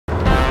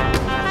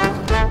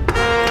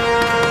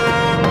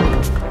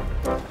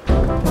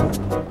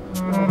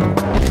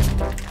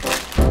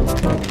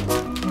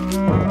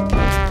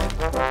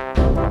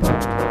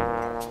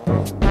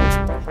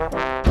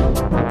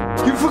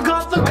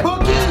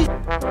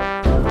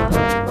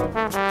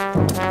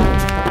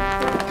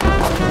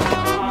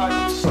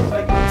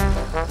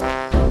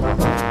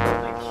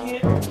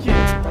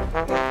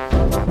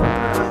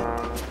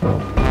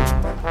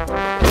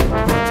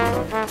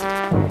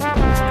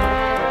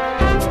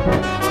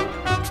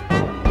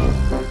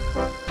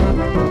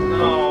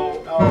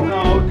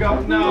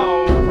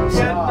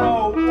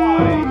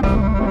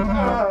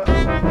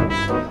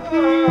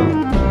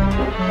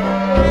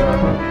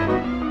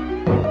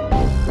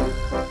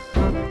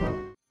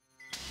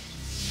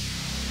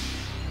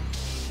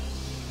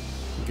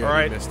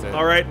good. You missed it.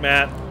 All right,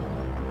 Matt.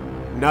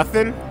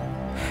 Nothing?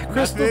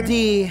 Crystal Nothing?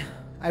 D.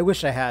 I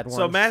wish I had one.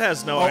 So Matt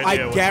has no Oh,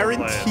 idea. I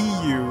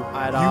guarantee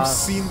you've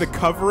seen the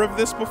cover of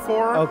this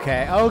before.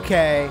 Okay,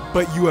 okay.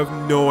 But you have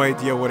no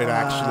idea what it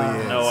actually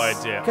is. No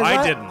idea. 'Cause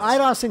I didn't.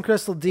 IDOS and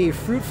Crystal D,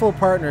 fruitful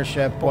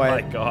partnership, boy. Oh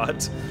my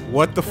god.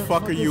 What the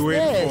fuck are you in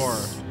this?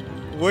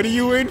 for? What are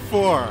you in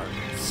for?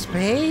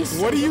 Space?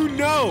 What do you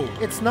know?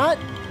 It's not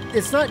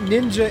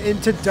Ninja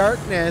Into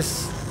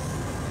Darkness.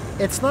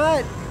 It's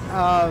not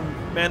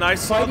Man, I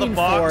saw the Fighting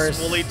box. Force.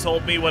 Wooly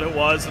told me what it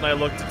was, and I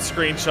looked at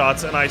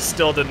screenshots, and I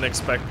still didn't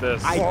expect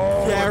this. I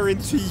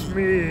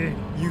guarantee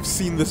you've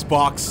seen this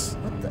box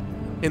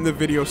in the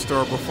video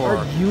store before.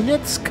 Are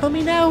units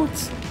coming out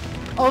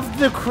of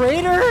the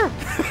crater?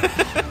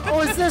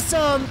 Oh, is this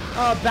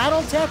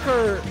BattleTech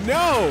or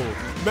No!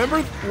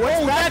 Remember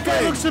what's that guy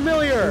thing? looks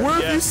familiar. Where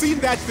have you seen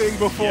that thing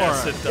before?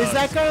 Yes, it does. Is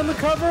that guy on the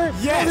cover?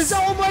 Yes.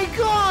 Oh my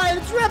god,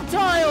 it's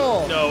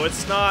Reptile! No,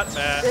 it's not,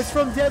 Matt. It's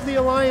from Deadly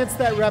Alliance,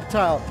 that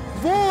Reptile.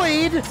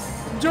 Void?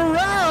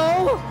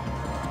 Durrell?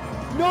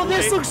 No,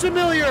 this Wait. looks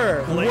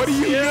familiar. What do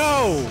you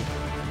know?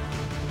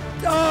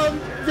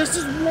 This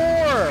is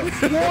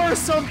War. War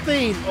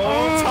something.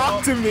 Oh,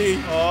 talk to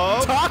me.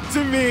 Oh. Talk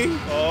to me.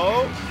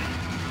 Oh.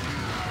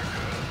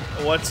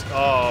 What's...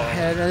 Oh.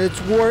 And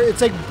it's War.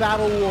 It's like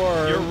Battle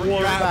War. You're-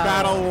 War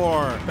Battle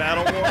War.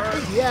 Battle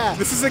War? Yeah.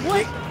 This is a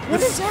What? game. What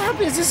is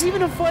happening? Is this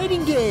even a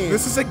fighting game?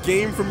 This is a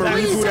game from a What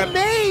is reboot. it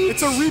made?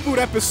 It's a reboot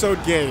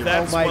episode game.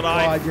 That's Oh my what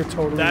God, you're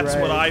totally That's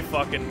right. what I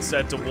fucking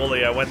said to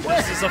Wooly. I went,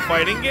 this is a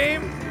fighting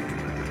game?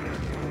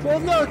 Well,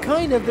 no,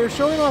 kind of. They're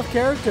showing off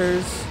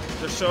characters.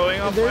 They're showing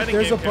off fighting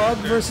There's game a bug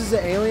characters. versus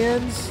the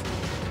aliens.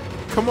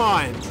 Come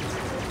on.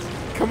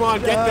 Come on,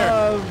 get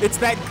there. It's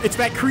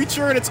that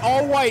creature and it's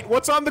all white.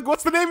 What's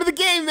the name of the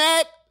game,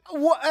 Matt?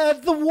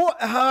 What? The war?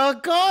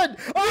 God!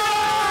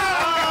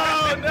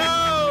 Oh,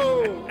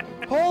 no!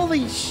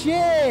 Holy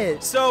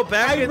shit! So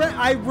back in...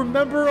 I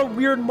remember a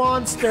weird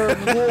monster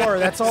in War.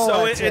 That's all.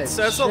 So that's it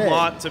says a Shit.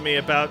 lot to me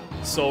about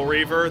Soul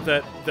Reaver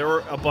that there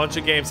were a bunch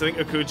of games. I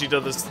think Akuji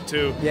did this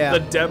too. Yeah. The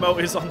demo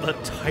is on the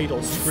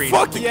title screen.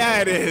 Fuck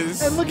yeah, it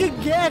is. And look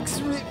at Gex.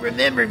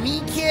 Remember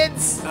me,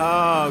 kids?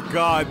 Oh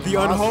god, the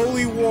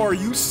Unholy War.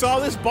 You saw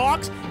this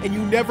box and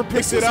you never picked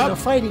This it isn't up. a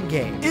fighting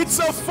game. It's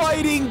a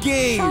fighting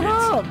game. Shut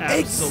up.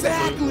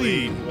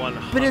 Exactly.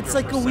 100% But it's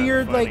like a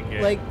weird, fighting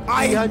game. like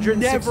I 360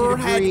 never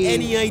had degree.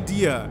 any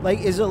idea. Like,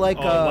 is it like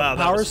Oh, wow, a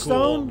that Power was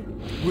Stone?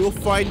 We'll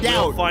find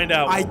out. We'll find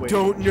out, I won't we?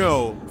 don't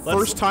know.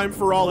 First time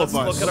for all of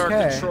us. Let's look at our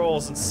Okay.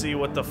 controls and see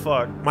what the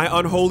fuck. My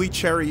unholy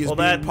cherry is Well,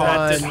 being that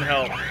popped. didn't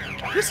help.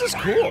 This is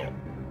cool.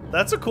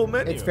 That's a cool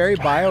menu. It's very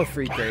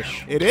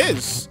bio-freakish. It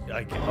is.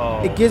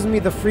 Oh. It gives me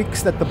the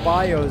freaks that the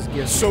bios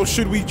give. So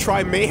should we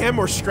try mayhem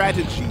or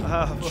strategy?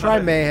 Try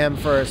Mayhem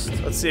first.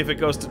 Let's see if it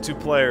goes to 2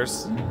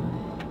 players.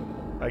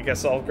 I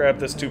guess I'll grab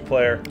this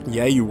 2-player.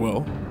 Yeah, you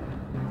will.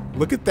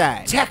 Look at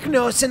that.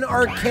 Technos and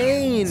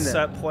Arcane.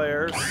 Set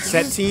players.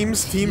 Set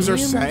teams. Teams are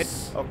set.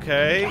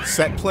 Okay.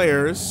 Set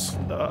players.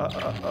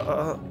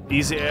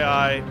 Easy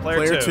AI.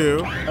 Player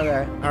 2.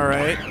 Okay. All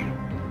right.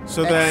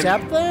 So then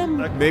Accept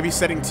them? maybe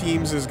setting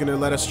teams is gonna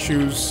let us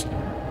choose.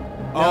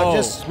 No, it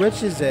just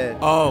switches it.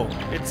 Oh.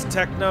 It's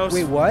Technos.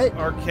 Wait, what?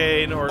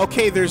 Arcane or...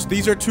 Okay.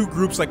 These are 2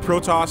 groups like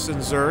Protoss and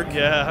Zerg.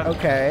 Yeah.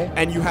 Okay.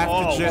 And you have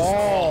Oh. to just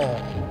Oh.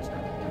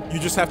 you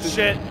just have to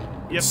Shit.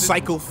 You have to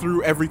cycle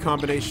through every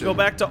combination. go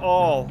back to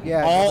all.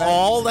 Yeah.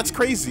 All. That's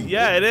crazy.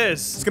 Yeah, it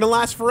It's is. gonna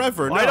last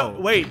forever. No. I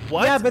don't... Wait,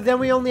 what? Yeah, but then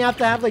we only have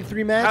to have like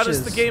 3 matches. How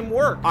does the game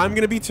work? I'm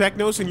gonna be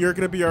Technos and you're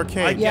gonna be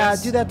Arcane. Yeah,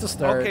 Yes. do that to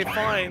start. Okay,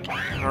 fine.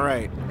 All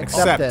right.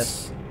 Accept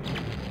this.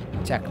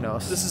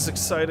 Technos. This is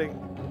exciting.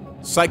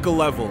 Cycle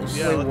levels.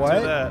 Yeah, Wait, let's what?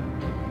 do that.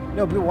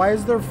 No, but why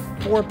is there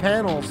 4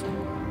 panels?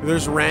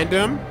 There's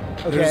random.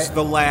 Okay. There's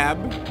the lab.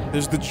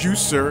 There's the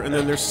juicer, and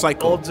then there's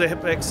cycle. Old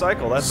Epic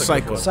Cycle. That's a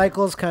Cycle. good one.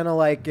 Cycle's kind of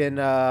like in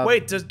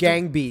Wait, does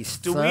Gang Beasts.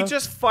 Do huh? we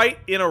just fight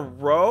in a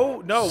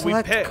row? No,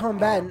 Select we pick.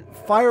 combatant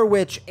Fire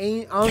Witch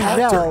Angel.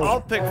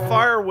 I'll pick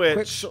Fire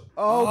Witch.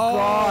 Oh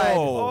god.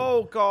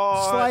 Oh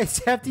god.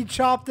 Slice hefty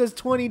chop does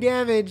 20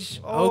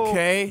 damage. Oh.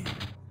 Okay.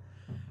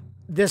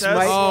 This That's-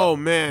 might Oh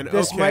man.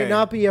 this okay. might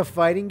not be a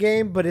fighting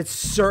game, but it's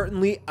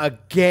certainly a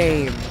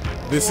game.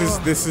 This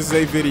is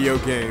a video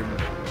game.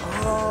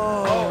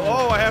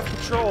 Oh, I have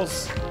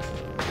controls.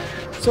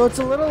 So it's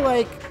a little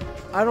like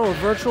I don't know,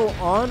 Virtual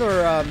On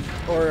or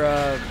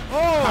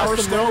Power Custom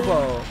Stone?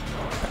 Robo.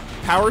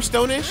 Power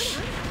Stone-ish?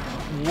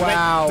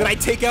 Wow. Did I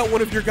take out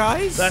one of your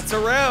guys? That's a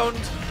round.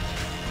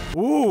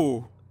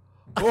 Ooh.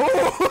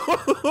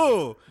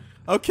 Ooh.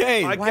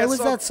 Okay. I Why guess was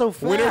I'll- that so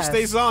fast? Winner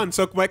stays on,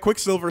 so my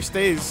Quicksilver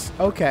stays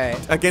Okay.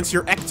 against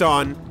your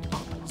Ecton.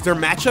 Is there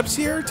matchups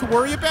here to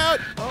worry about?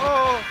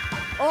 Oh,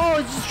 Oh,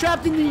 it's just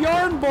trapped in the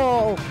yarn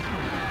ball.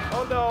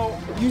 oh no.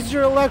 Use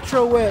your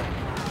Electro Whip.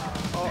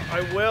 Oh,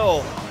 I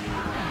will.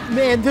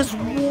 Man, this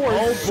war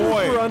is Oh,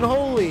 boy. super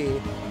unholy.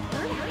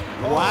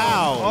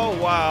 Wow.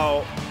 Oh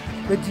wow.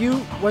 But do you?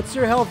 What's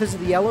your health? Is it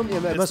the yellow?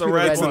 It must the be the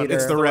red red one. meter.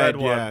 It's the The red, red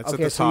one. yeah. It's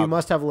Okay, at the so top. you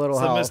must have a little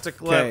It's the health.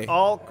 Mystic Okay. Lip.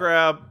 I'll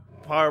grab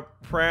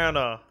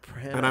Prana.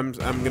 And I'm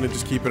gonna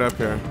just keep it up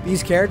here.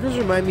 These characters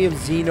remind me of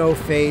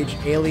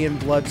Xenophage, Alien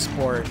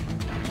Bloodsport.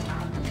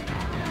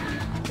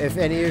 If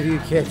any of you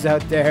kids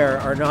out there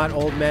are not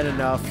old men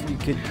enough, you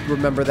could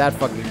remember that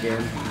fucking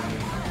game.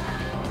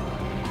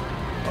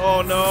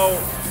 Oh no.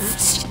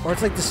 Or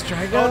it's like the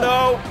Striga. Oh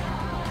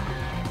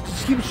no.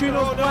 Just keep shooting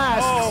those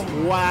blasts.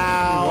 Oh.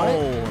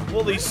 Wow.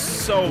 Woolie's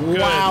so good.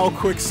 Wow,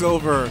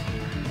 Quicksilver.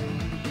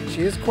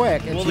 She is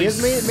quick, and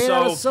Woolie's she is made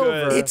out of so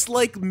silver. good. It's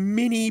like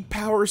mini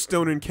Power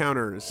Stone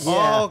encounters. Yeah.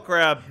 I'll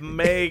grab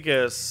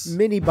Magus.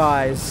 Mini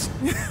buys.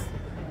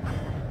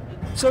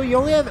 So you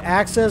only have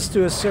access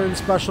to a certain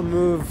special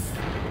move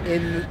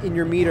in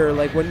your meter,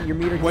 like when your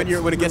meter When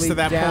it gets to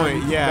that down,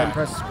 point, you yeah. Then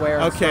press square.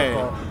 And Okay,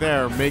 circle.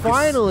 there. Magus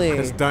Finally.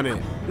 has done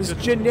it. This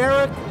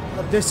generic.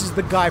 This is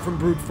the guy from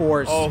Brute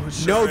Force. Oh,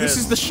 sure No, this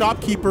is the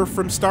shopkeeper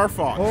from Star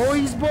Fox. Oh,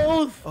 he's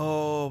both.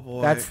 Oh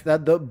boy.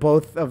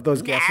 Both of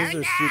those guesses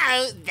are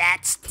super.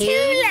 That's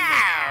too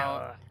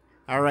loud.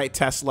 All right,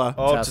 Tesla.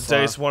 Oh, Tesla.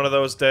 today's one of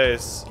those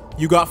days.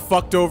 You got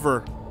fucked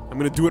over. I'm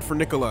gonna do it for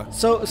Nicola.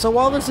 So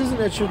while this isn't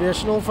a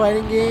traditional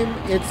fighting game,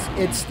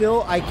 it's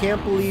still, I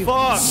can't believe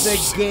Fuck. the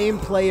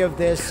gameplay of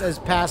this has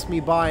passed me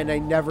by, and I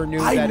never knew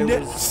that it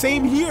was.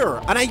 Same here.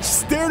 And I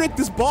stared at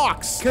this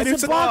box. And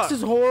Because the box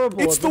is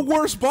horrible. It's the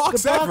worst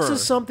box The box ever.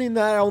 is something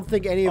that I don't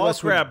think any of I'll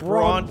us would grab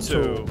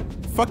Bronto.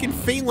 Fucking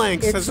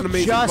Phalanx It's has an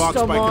amazing just box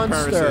a by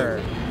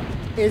monster. comparison.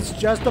 It's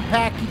just a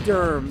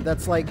pachyderm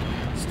that's like,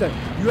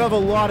 you have a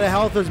lot of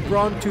health as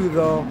Bronto,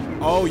 though.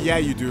 Oh yeah,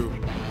 you do.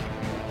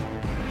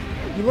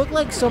 You look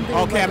like something.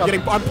 Okay,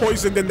 like I'm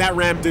poisoned, and that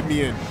ram did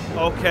me in.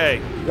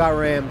 Okay. You got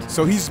rammed.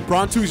 So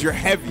Bronto's you're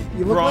heavy.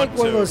 You look like one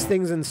Bronto. of those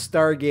things in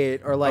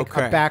Stargate, or like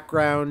Okay. a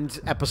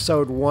background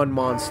episode 1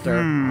 monster.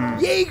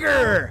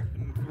 Jaeger.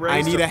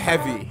 I need a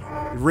heavy.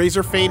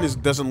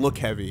 Razorfane doesn't look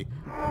heavy.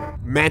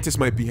 Mantis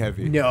might be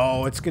heavy.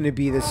 No, it's gonna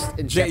be this.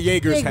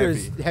 Jaeger's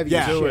heavy. Heavy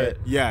Yeah. as Do shit. it.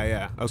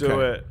 Yeah. Okay. Do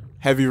it.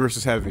 Heavy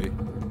versus heavy.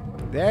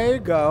 There you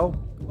go.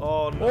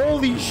 Oh no.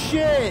 Holy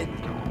shit!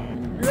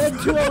 You're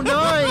at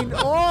 209.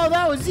 Oh,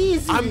 that was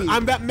easy.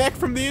 I'm that mech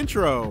from the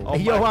intro. Oh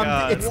Yo, my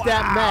God. it's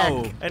that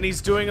mech. And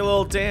he's doing a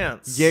little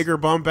dance. Jaeger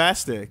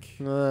bombastic.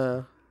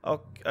 Uh,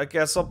 Oh, I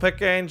guess I'll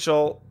pick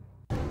Angel.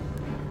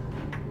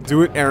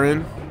 Do it,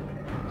 Aaron.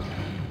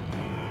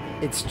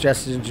 it's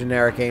just a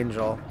generic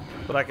angel.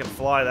 But I can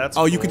fly. That's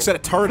Oh, you cool. can set a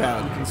turret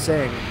out. Can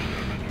sing.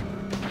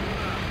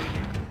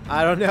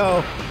 I don't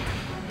know.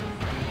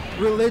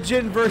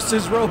 Religion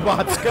versus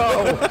robots,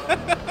 go.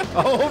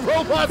 Oh,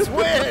 robots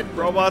win.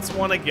 Robots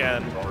won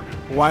again.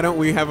 Why don't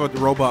we have a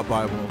robot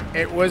Bible?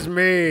 It was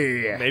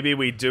me. Maybe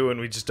we do and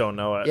we just don't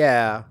know it.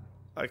 Yeah.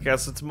 I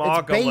guess it's It's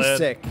Mogulin.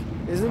 basic,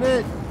 isn't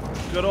it?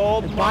 Good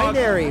old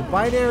Binary.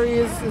 Binary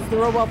is the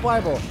robot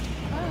Bible.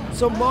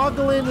 So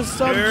Mogulin is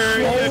some There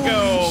chick. you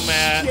go,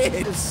 Matt.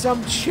 Is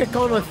some chick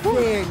on a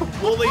thing.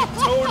 Wooly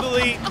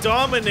totally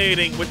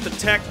dominating with the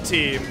tech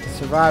team.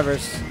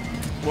 Survivors.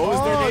 What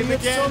was their name you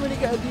have again? so many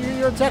guys.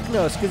 You're a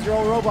Technos because you're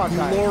all robot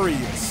guys.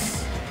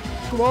 Glorious.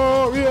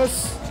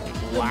 Glorious.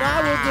 And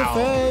I will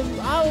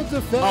defend. I will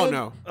defend. Oh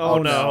no. Oh,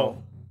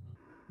 no.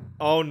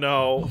 Oh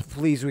no.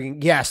 Please, we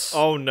can. Yes.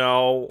 Oh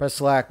no. Press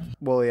select,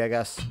 Wooly, I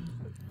guess.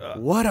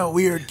 What a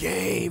weird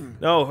game.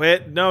 No,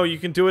 no, you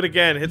can do it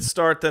again. Hit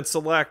start, then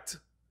select,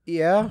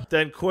 Yeah.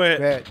 then quit.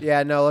 Quit.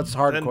 Yeah. No. Let's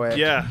hard Then, quit.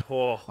 yeah.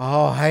 Oh.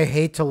 Oh, I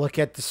hate to look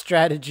at the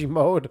strategy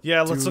mode.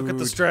 Yeah, let's look at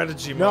the Dude.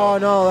 strategy No,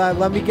 mode. no.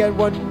 Let me get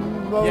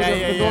one mode Yeah, of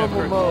yeah, the yeah,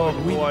 normal Oh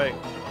mode. boy.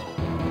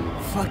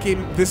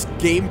 Fucking this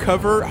game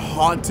cover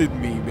haunted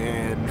me,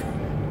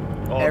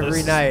 man. Oh, Every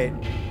this, night.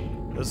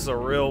 This is a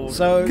real.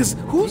 So Because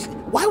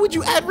why would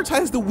you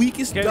advertise the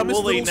weakest, Okay, dumbest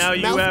Wooly, little now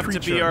you mouth have creature?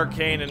 to be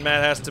Arcane and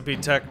Matt has to be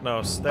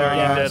Technos. There,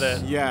 you did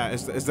it. Yeah,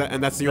 is that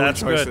and that's the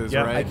That's only good, choices,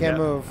 yeah. right? I can't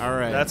Yeah. move. All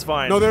right. That's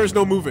fine. No, there is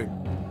no moving.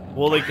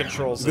 Wooly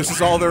controls This it.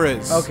 is all there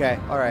is. Okay.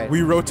 All right.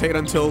 We rotate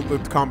until the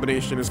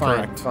combination is fine.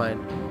 correct. Fine.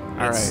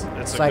 All It's- right.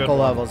 It's a Cycle good one.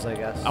 levels, I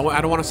guess.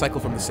 I don't want to cycle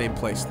from the same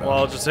place though.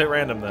 Well, just hit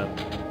random then.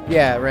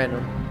 Yeah.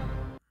 Random.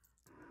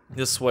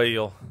 This way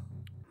you'll.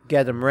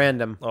 Get them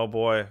random. Oh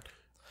boy.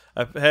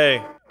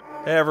 Hey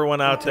everyone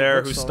out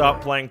there who what's all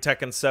stopped playing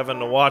Tekken 7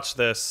 to watch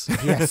this.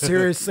 Yeah.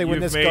 Seriously, when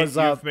this goes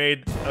up, You've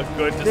made a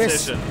good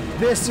this decision.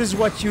 this is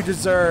what you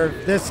deserve.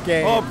 This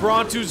game. Oh,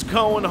 Brontu's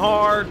going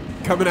hard.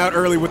 Coming out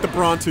early with the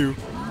Bronto.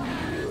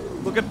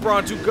 Look at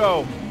Brontu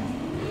go.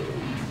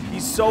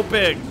 He's so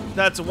big.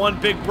 That's one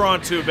big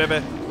Brontu,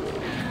 baby.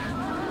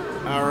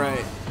 All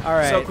right. All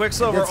right. So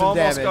Quicksilver Did some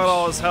almost damage. got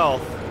all his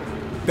health.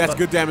 That's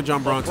good damage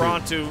on Bronto.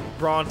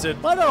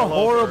 Bronted. What a all over.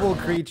 horrible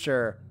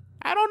creature.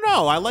 I don't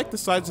know. I like the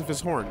sides of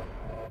his horn.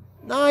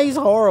 Nah, he's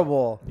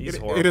horrible. He's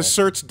It horrible.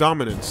 asserts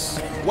dominance.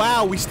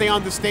 Wow, we stay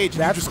on the stage and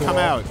That's you just cool. come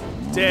out.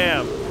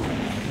 Damn.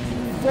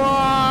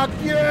 Fuck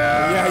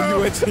yeah! Yeah, you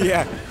went to,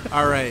 yeah.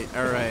 All right.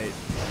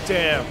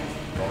 Damn.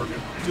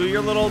 Do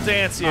your little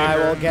dance here. I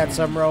will get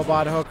some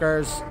robot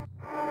hookers.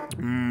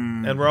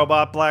 And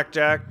Robot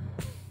Blackjack.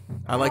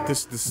 I like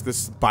this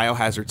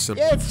biohazard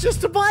symbol. Yeah, it's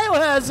just a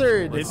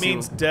biohazard. It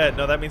means dead.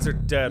 No, that means they're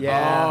dead.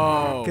 Yeah,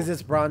 Oh. because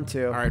it's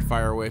Bronto. All right,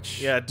 Fire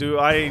Witch. Yeah, do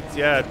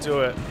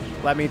it.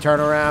 Let me turn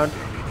around.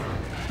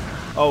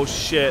 Oh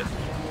shit.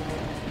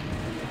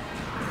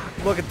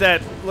 Look at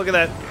that. Look at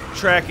that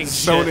tracking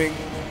Zoning.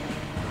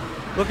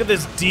 shit. Look at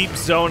this deep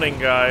zoning,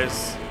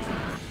 guys.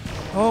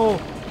 Oh,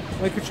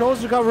 my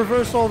controls got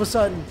reversed all of a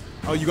sudden.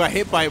 Oh, you got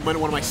hit by one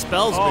of my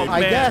spells, Oh, baby. I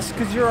man. guess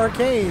because you're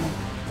arcane.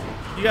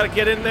 You gotta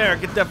get in there.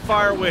 Get that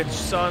fire witch,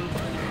 son.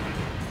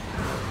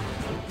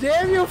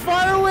 Damn you,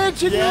 Fire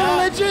Witch and Yeah.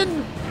 your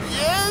religion!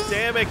 Yes.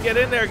 Damn it, get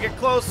in there. Get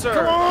closer.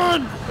 Come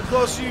on! The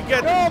closer you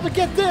get. No, but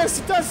get this,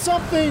 it does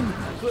something!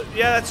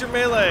 Yeah, that's your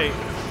melee.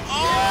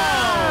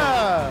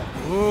 Yeah!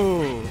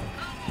 Ooh.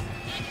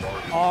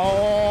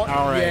 Oh,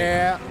 All right.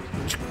 yeah.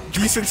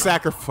 Decent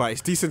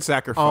sacrifice. Decent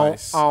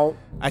sacrifice. Oh.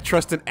 I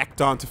trust an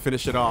Ekton to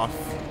finish it off.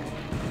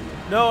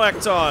 No,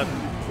 Ekton.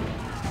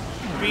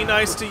 Be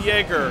nice to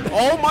Jaeger.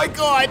 Oh my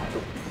God!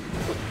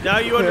 Now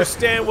you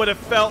understand what it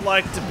felt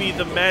like to be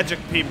the magic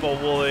people,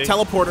 Wooly.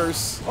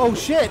 Teleporters. Oh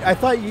shit, I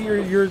thought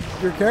your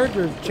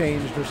character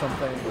changed or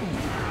something.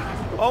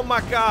 Oh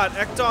my God,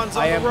 Ekton's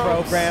on I the am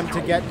ropes. programmed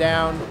to get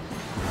down.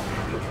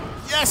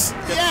 Yes!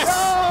 Yes!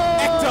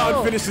 No!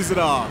 Ekton finishes it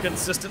off.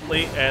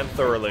 Consistently and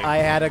thoroughly. I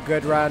had a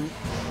good run.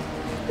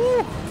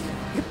 Woo.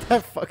 Get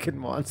that fucking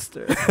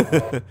monster.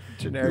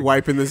 Generic.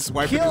 Wiping Kill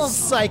this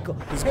cycle.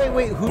 Hey,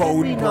 wait, who did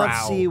bone we brow.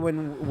 not see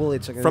when Wooly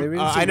took it? from.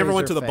 I never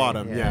went to the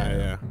bottom.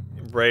 Yeah.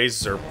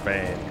 Razor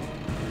Fang.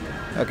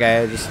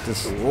 Okay, just.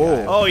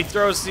 Whoa. Oh, he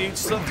throws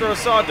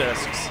saw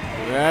discs.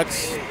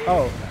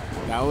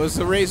 That was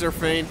a Razor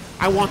Fane.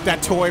 I want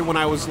that toy when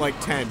I was like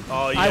 10.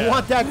 Oh yeah. I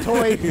want that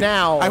toy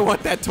now. I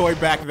want that toy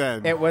back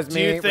then. It was Do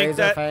me, you think Razor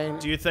that? Fang.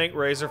 Do you think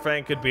Razor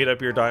Fang could beat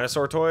up your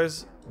dinosaur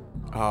toys?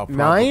 Oh, probably.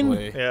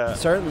 Mine? Yeah.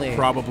 Certainly.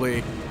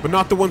 Probably. But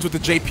not the ones with the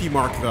JP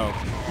mark, though.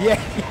 Yeah.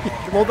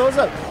 Well, those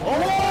are.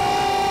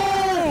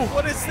 Oh!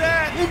 What is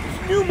that?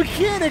 It's new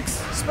mechanics.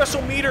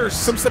 Special meters.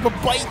 Some type of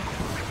bite.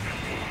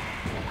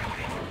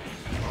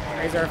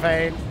 Razor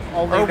Fang.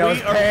 Only Are knows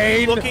we, are we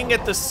pain. looking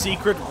at the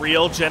secret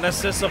real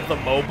genesis of the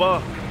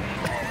MOBA?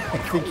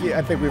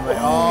 I think we might.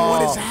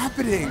 What is Oh.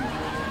 happening?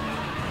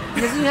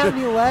 He doesn't have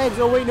any legs.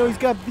 Oh wait, no, he's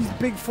got these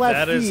big flat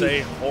That feet. is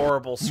a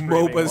horrible screaming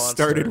MOBA monster.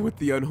 started with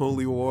the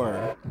Unholy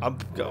War. I'm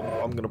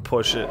gonna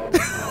push it.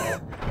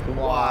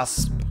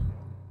 wasp.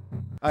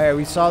 Oh yeah,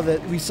 we saw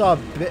that. We saw a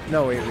bit.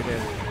 No wait, we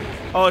didn't.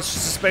 Oh, it's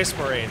just a space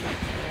marine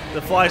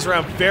that flies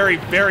around very,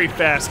 very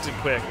fast and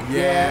quick.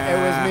 Yeah, it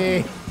was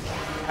me.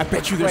 I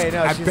bet you there's. Wait,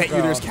 no, I she's bet a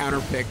you there's girl.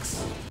 counter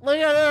picks. Look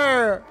at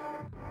her.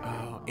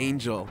 Oh,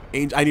 Angel.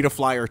 I need a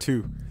flyer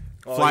too.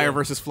 Oh, Flyer yeah.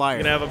 versus flyer.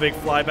 You're gonna have a big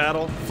fly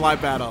battle. Fly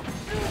battle.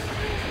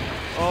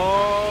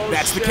 Oh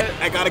That's shit!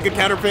 I got a good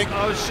counter pick.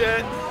 Oh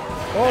shit!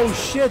 Oh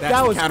shit, That's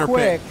that the was counter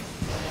quick.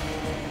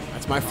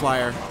 That's my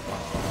flyer.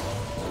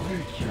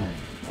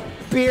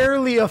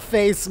 Barely a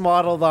face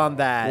modeled on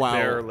that. Wow.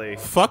 Barely.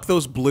 Fuck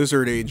those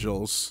Blizzard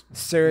Angels.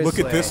 Seriously.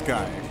 Look at this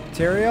guy.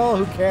 Tyrael,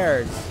 who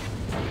cares?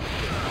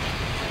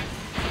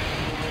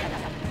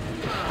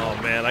 Oh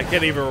man, I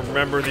can't even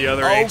remember the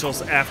other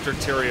angels after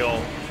Tyrael.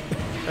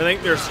 I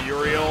think there's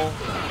Uriel.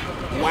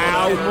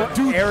 Wow,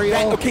 dude.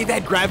 Ariel.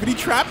 That gravity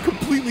trap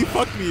completely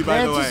fucked me.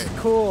 By the way, Mantis is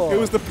cool. It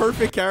was the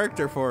perfect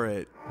character for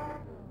it.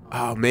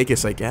 Oh,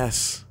 Magus, I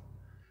guess.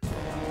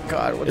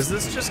 God, what's Is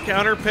this just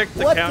counterpick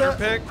the What the-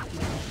 counterpick?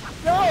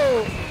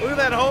 no? Look at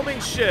that homing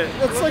shit.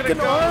 It's Look like at an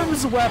it go.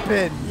 arms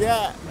weapon.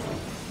 Yeah.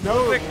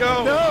 Look at it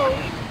go.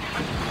 No.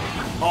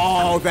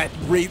 Oh,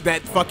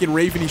 that fucking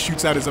raven he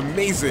shoots out is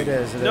amazing. It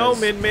is. It No,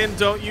 is. Min Min,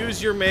 don't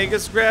use your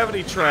Magus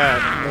gravity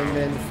trap. And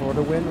then for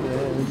the win.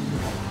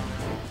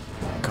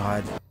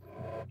 God.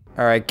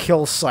 All right,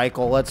 kill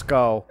cycle. Let's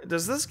go.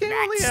 Does this game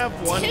only have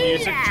one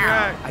music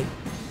track?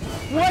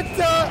 What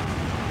the?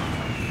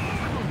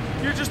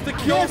 You're just the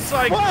kill Get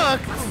cycle.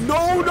 fucked!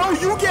 No,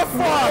 you get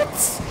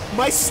fucked.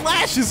 My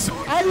slash is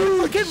I didn't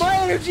look at my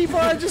energy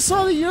bar. I just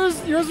saw that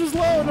yours was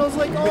low, and I was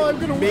like, oh, I'm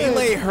gonna win.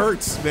 melee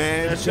hurts,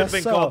 man. That should have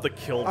been So- called the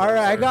kill. All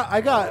right, buzzer.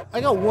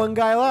 I got one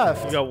guy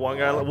left. You got one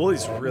guy left. Well,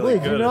 he's really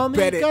Wait, do good. you know how at-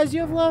 many Bet it. guys you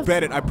have left?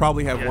 Bet it. I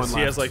probably have Yes, one left.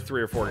 he has like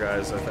 3 or 4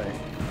 guys, I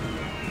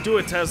think. Do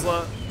it,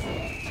 Tesla.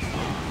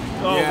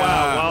 Oh Yeah.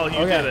 wow! Wow, you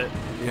Okay. did it.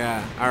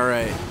 Yeah. All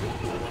right.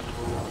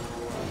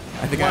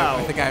 I think Wow.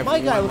 I have My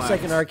guy one looks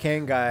like left. an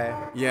arcane guy.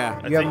 Yeah.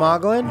 You have think-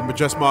 Moglin? But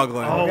just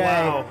Moglin. Oh, Okay.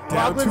 wow.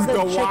 Down Moglin's to that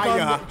the chick on,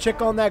 wire.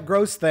 chick on that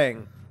gross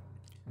thing.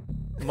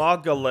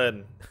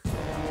 Moglin.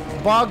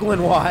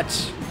 Boglin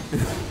watch.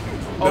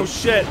 Oh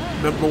shit!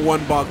 Number 1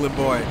 Boglin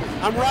boy.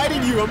 I'm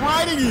riding you.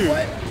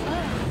 What?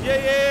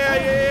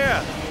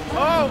 Yeah.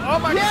 Oh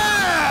my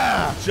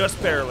Yeah! god!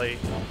 Just barely.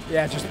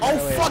 Yeah, just Oh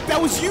barely. fuck,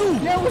 that was you.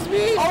 Yeah, it was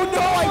me. Oh no,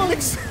 I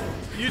mixed.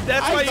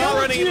 That's I why you were told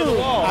running you. into the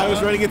wall. I was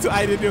running into.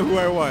 I didn't know who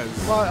I was.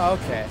 Well,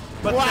 okay.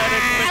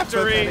 Pathetic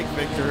victory. Pathetic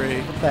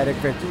victory. Pathetic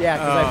victory. Yeah,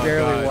 because I Oh,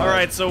 barely God. won. All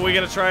right, so we're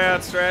gonna try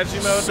out strategy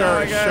mode now,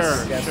 I guess.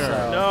 Sure. Guess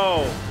so.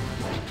 No.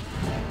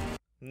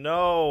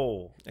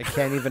 No. I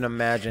can't even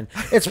imagine.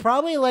 It's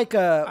probably like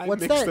a I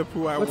what's mixed that? up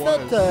who I what's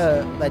was.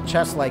 that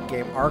chess-like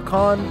game?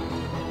 Archon.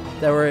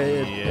 That were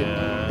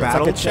Yeah. it's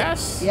Battle like a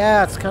chess?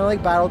 Yeah, it's kind of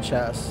like battle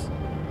chess.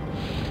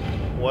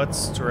 What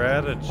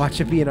strategy? Watch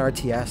it be an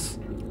RTS.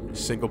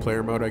 Single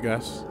player mode, I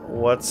guess.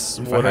 What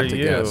I are had to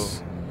you?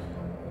 guess.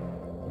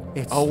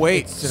 It's, Oh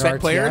wait, it's an set RTS.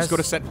 players. Go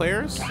to set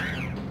players.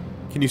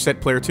 Can you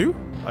set player 2?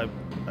 I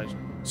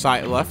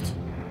Side left.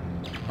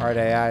 Hard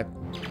AI.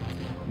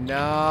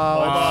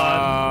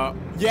 No.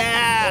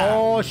 Yeah.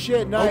 Oh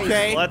shit! Nice.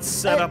 Okay. let's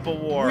set up a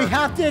war. We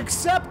have to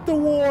accept the You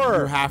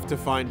war. have to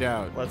find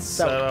out. Let's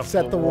Set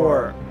set up the a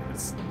war.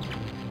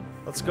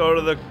 Let's go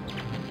to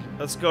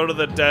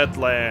the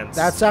Deadlands.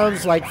 That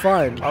sounds like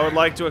fun. I would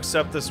like to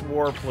accept this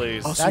war,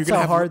 please. Oh, so That's you're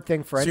gonna a hard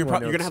thing for so you're,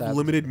 anyone you're to gonna have accept.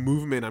 limited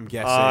movement, I'm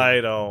guessing. I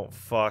don't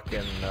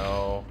fucking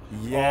know.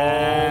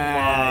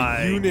 Yeah.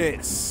 Oh my.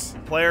 Units.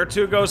 Player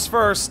 2 goes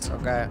first.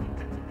 Okay.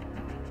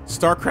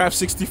 StarCraft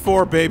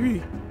 64,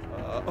 baby.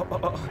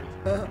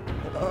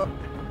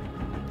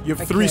 You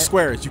have 3 can't.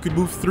 squares. You can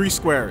move 3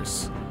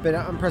 squares. But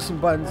I'm pressing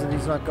buttons and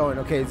he's not going.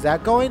 Okay, is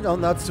that going? Oh,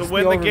 no, it's To just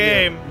win the overview.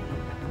 game,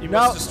 you No.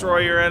 must destroy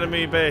your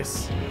enemy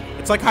base.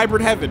 It's like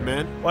hybrid heaven,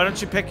 man. Why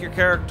don't you pick your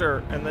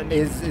character and then you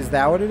Is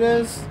that what it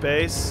is?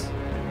 base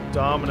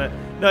dominant?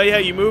 No, yeah,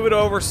 you move it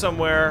over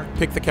somewhere.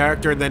 Pick the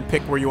character and then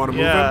pick where you want to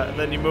move Yeah, him. and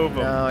then you move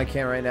them. No, I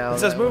can't right now. It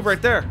says That move was-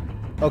 right there.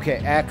 Okay,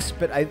 X,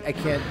 but I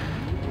can't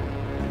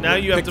Now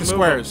you have Pick to the move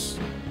 'em. squares.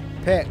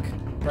 pick.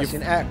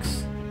 Pressing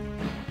X.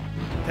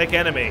 Pick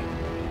enemy.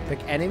 Pick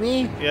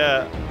enemy?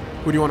 Yeah.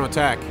 Who do you want to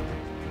attack?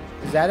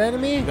 Is that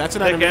enemy? That's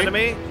an Pick enemy.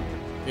 enemy.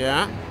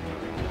 Yeah.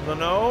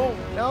 No.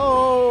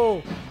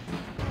 No!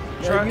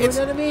 Try- Are you it's-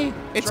 an enemy?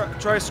 It's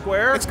Try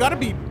square. it's got to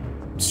be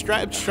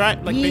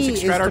strat like E basic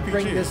is strat to RPG.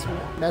 bring this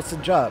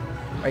message up.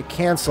 Alright,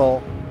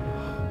 cancel.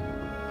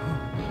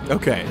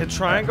 Okay. Hit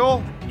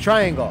triangle.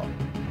 Triangle.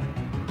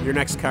 Your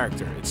next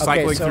character. It's Okay,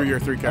 cycling so- through your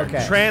 3 characters.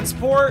 okay.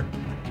 Transport.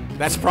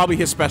 That's probably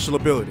his special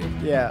ability.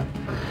 Yeah.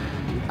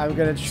 I'm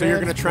gonna So you're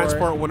gonna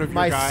transport one of your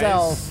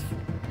myself.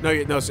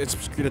 guys. No,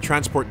 it's gonna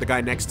transport the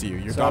guy next to you.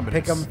 Your So I'll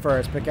pick dominance. him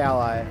first. Pick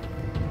ally.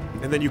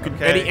 And then you can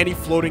Okay. any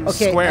floating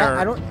Okay, square.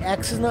 I don't.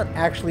 X is not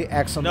actually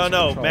X on No, this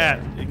no, controller.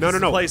 Matt. No, no,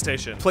 no.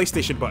 PlayStation.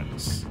 PlayStation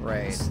buttons.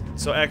 Right.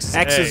 So X is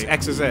X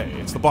A. is A.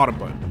 It's the bottom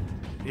button.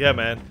 Yeah,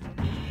 man.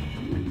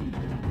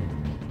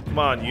 Come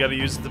on, you gotta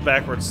use the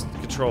backwards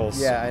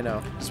controls. Yeah, I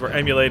know. Because we're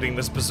emulating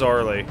this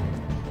bizarrely.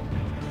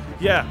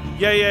 Yeah,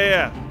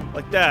 yeah.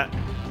 Like that.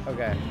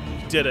 Okay.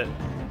 You did it.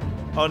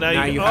 Oh, now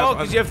Now you, you can, have oh,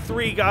 because you have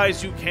 3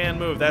 guys you can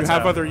move. That's you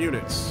have how. other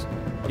units.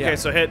 Okay, Yeah.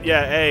 so hit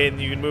A, and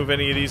you can move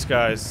any of these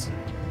guys.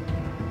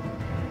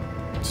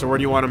 So where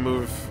do you want to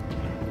move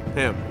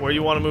him? Where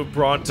you want to move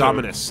Braun to?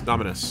 Dominus.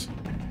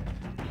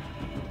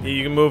 Yeah,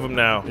 you can move him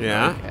now.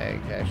 Yeah. Okay,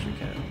 actually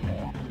can.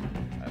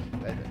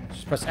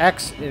 Just press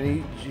X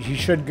and he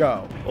should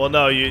go. Well,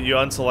 no, you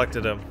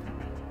unselected him.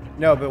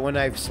 No, but when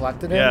I've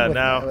selected him Yeah, with,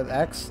 now- with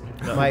X,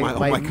 Oh my, my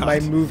my, God. my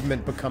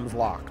movement becomes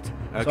locked.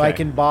 So Okay. I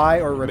can buy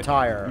or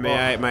retire.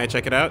 May I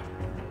check it out?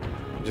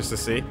 Just to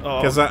see?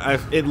 Oh. Because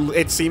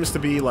it seems to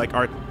be like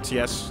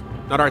RTS,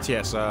 not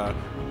RTS,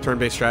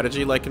 turn-based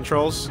strategy like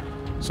controls.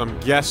 So I'm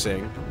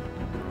guessing.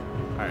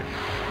 All right.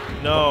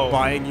 No.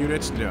 Buying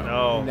units? No.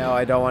 No. No,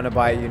 I don't want to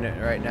buy a unit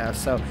right now.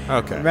 So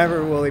Okay.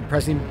 remember, Willie,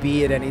 pressing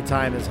B at any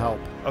time is help.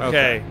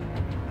 Okay.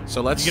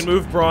 So let's. You can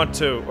move Braun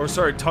too. Or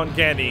sorry,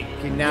 Tongani.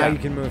 Okay, now Yeah. you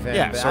can move him.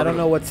 Yeah, but so I don't we're-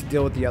 know what to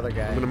deal with the other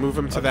guy. I'm gonna move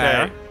him to Okay.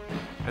 there,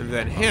 and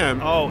then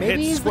him. Oh, Maybe hit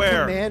he's the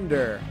square.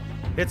 commander.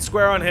 Hit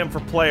square on him for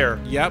player.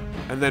 Yep.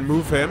 And then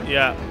move him.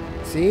 Yeah.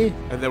 See?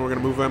 And then we're gonna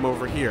move him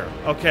over here,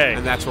 Okay.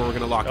 and that's where we're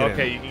gonna lock it in.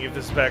 Okay, you can give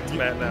this back to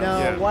Matt now. No,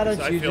 Yeah. why don't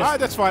So I you feel- just? Ah,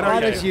 that's fine. Why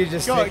okay. don't you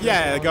just go? take this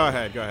Yeah, one? go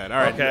ahead. All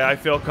right. Okay, I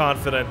feel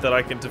confident that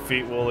I can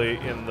defeat Wooly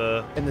in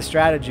the In the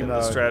strategy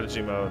mode.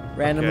 strategy mode.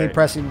 Randomly Okay.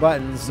 pressing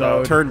buttons. So-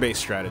 mode. Turn-based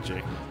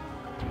strategy.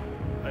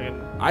 I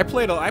can, I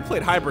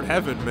played Hybrid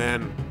Heaven,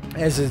 man.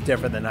 This is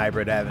different than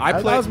Hybrid Heaven. I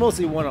That played- was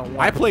mostly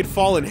one-on-one. I played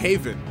Fallen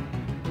Haven.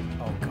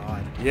 Oh God.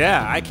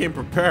 Yeah, I came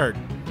prepared.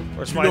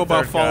 where's You my know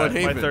about third Fallen guy?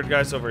 Haven. My third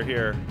guy's over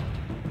here.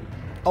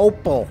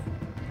 Opal.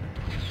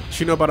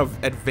 You know about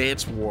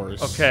Advance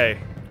Wars. Okay.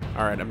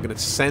 All right, I'm gonna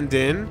send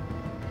in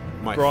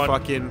my Braun-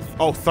 fucking.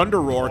 Oh,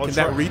 Thunder Roar. Oh, Can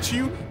that try- reach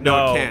you?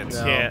 No, it can't.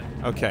 No. Can't.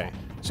 Okay,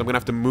 so I'm gonna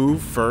have to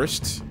move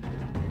first.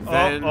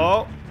 Then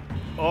Oh.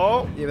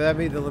 Yeah, but that'd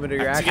be the limit of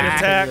your Attack.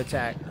 action. Attack. You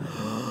attack.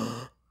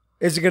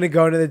 Is it gonna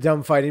go into the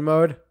dumb fighting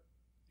mode?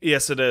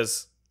 Yes, it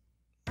is.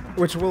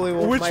 Which Willie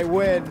might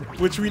win.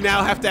 which we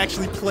now have to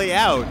actually play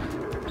out.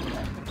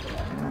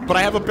 But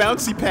I have a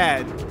bouncy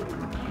pad.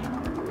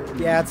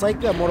 Yeah, it's like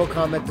the Mortal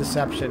Kombat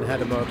Deception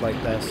had a mode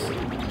like this.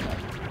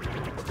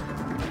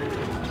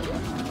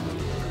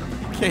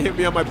 Can't hit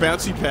me on my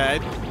bouncy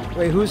pad.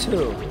 Wait, who's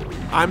who?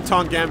 I'm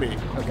Tongami.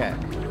 Okay.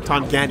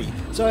 Tongani.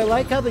 So I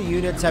like how the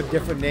units have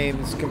different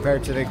names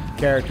compared to the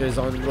characters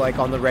on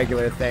the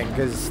regular thing,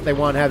 because they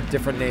want to have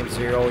different names,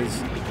 so you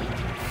always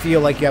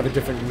feel like you have a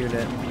different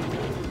unit.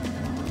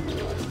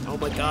 Oh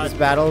my god. This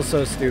battle is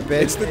so stupid.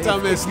 It's the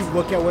dumbest. If you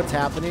look at what's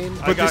happening.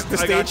 I got the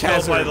stage killed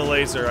hazard. by the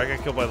laser. I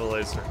got killed by the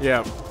laser.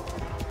 Yeah.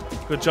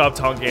 Good job,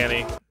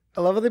 Tongani.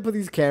 I love how they put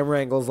these camera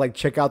angles. Like,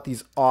 check out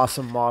these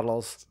awesome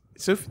models.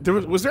 So if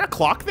was there a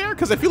clock there?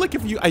 Because I feel like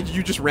if you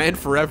just ran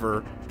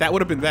forever, that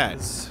would have been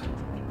that.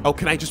 Oh,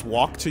 can I just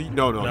walk to?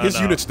 No. His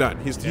unit's done.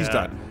 He's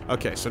done.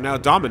 Okay, so now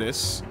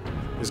Dominus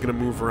is gonna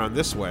move around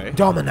this way.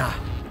 Domina.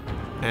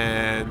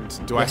 And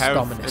do Yes, I have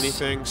Dominus.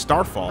 anything?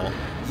 Starfall.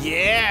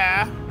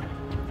 Yeah.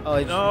 Oh,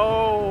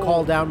 No.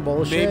 Call down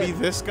bullshit. Maybe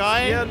this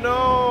guy. Yeah,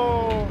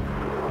 no.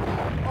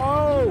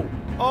 Oh.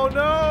 Oh,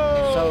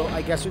 no. So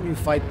I guess when you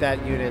fight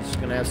that unit, it's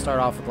gonna start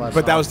off with less.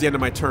 But that health. was the end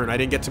of my turn. I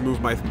didn't get to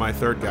move my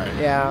third guy.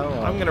 Yeah.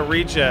 Well. I'm gonna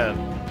regen.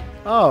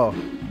 Oh,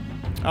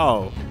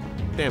 Oh,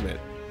 damn it.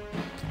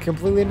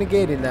 completely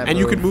negating that. And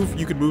move.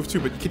 you could move too,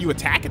 but can you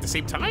attack at the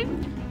same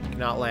time?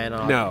 Cannot land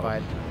on No.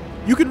 occupied.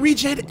 You can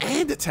regen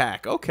and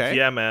attack. Okay.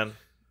 Yeah, man.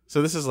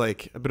 So this is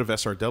like a bit of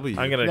SRW.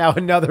 I'm gonna. Now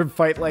another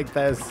fight like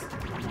this.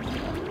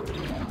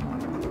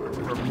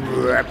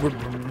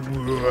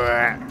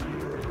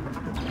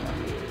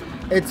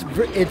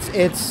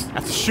 It's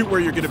have to shoot where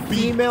you're gonna be.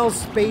 female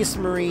space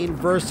marine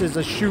versus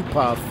a shoe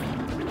puff.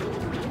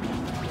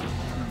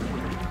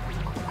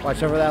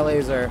 Watch over that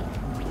laser.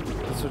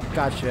 That's what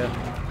got you.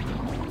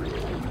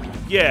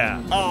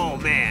 Yeah. Oh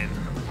man.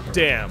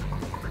 Damn.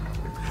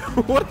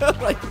 What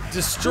like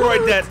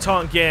Destroyed that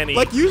Tongani.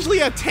 like usually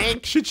a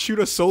tank should shoot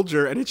a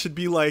soldier and it should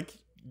be like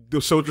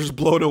the soldier's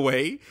blown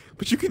away,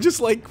 but you can just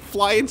like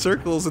fly in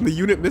circles and the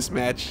unit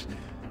mismatch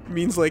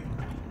means like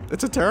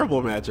it's a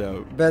terrible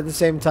matchup. But at the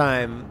same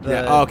time, the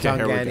Yeah, okay,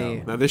 here we go.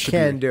 Tongani Now this should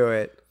can be- do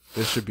it.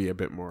 This should be a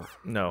bit more.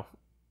 No.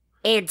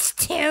 It's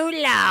too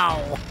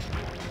low.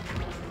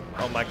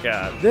 Oh my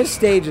god. This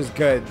stage is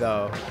good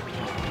though.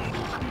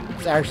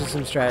 There's actually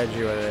some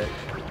strategy with it.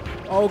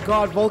 Oh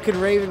god, Vulcan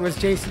Raven was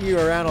chasing you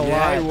around a lot.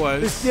 Yeah, he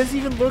was. This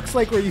even looks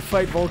like where you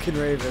fight Vulcan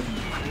Raven.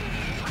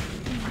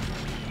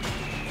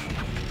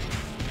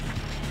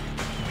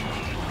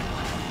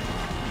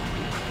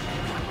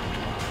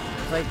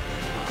 It's like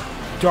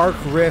Dark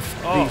Rift,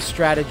 Oh. the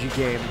strategy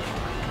game.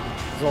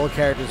 These old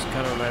characters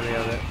kind of remind me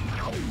of it.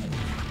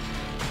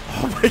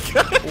 Oh my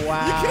god.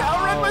 Wow. You can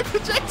outrun my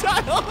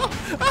projectile.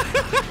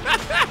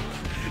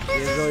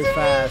 He's really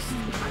fast.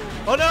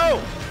 Oh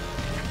no!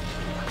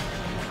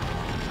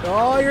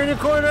 Oh, you're in a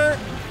corner.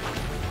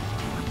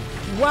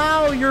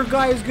 Wow, your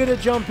guy is good at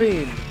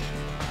jumping.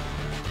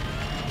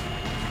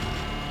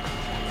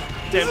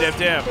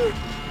 Damn.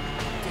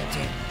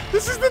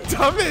 This is the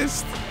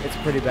dumbest. It's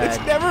pretty bad.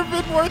 It's never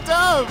been more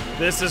dumb.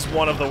 This is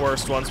one of the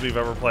worst ones we've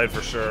ever played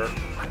for sure.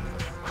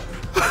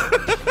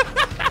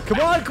 Come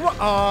on.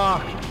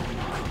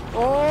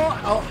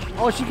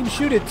 Oh, she can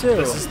shoot it too.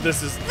 This is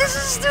This is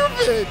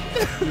stupid.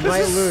 You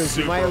might lose.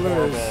 super You might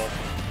lose. horrible.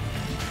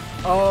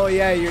 Oh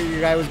yeah, your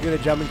guy was good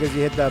at jumping because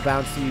you hit the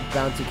bouncy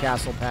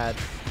castle pad.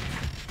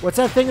 What's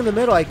that thing in the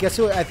middle? I think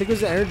it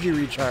was an energy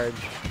recharge.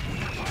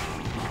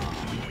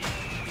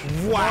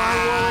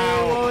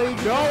 Wow. Whoa,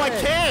 No, I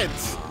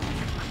can't.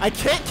 I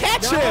can't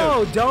catch him.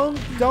 No,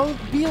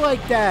 don't be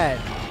like that.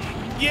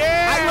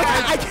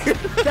 Yeah! I can't.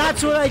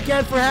 That's what I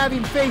get for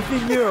having faith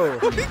in you.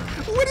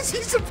 What is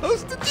he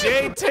supposed to do?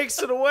 Jade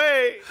takes it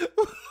away.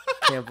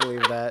 Can't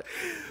believe that.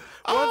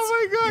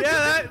 Oh my god. Yeah,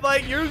 that,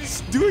 like you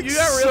doing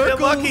got really circles.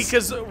 unlucky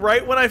because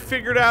right when I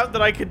figured out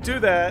that I could do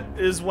that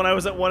is when I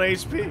was at 1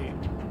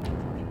 HP.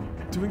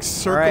 Doing All right,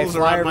 circles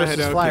flyer around my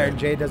versus head. flyer. Okay. And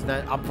Jay does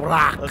not.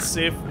 Abrak. Let's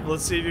see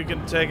if you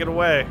can take it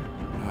away.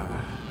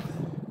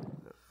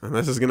 And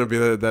this is gonna be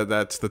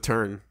that's the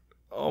turn.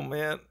 Oh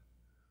man.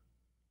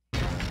 I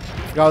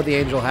forgot what the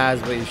angel has,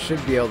 but you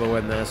should be able to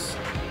win this.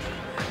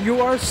 You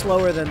are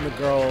slower than the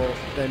girl,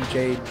 than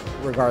Jade,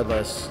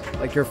 regardless.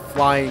 Like, your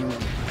flying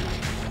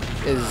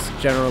is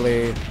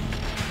generally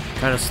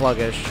kind of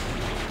sluggish.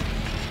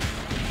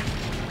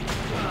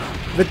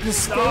 But the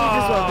stage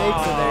is what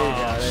makes it. There you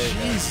go. There you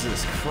go.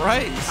 Jesus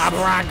Christ.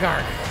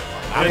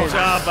 Good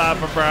job,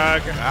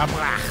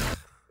 Abrabrag.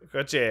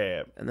 Good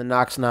job. And the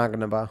Nox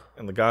Naganaba.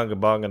 And the Gonga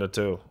Bongana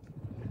too.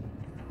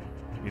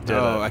 You did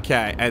Oh, it.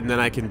 okay. And then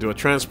I can do a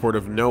transport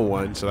of no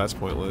one, so that's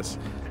pointless.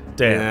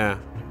 Damn. Yeah.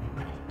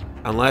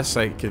 Unless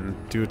I can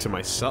do it to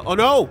myself. Oh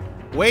no!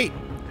 Wait.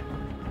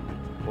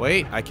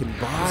 Wait, I can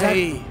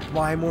buy.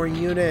 Buy more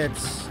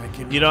units. I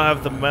can. You don't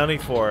have the money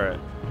for it.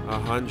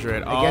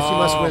 100. I guess you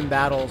must win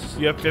battles.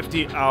 You have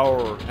 50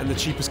 hour. And the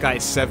cheapest guy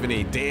is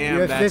 70. Damn. You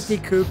have that's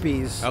 50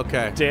 Koopies.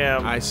 Okay.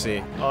 Damn. I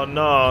see. Oh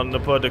no, no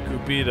put the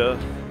Cupida.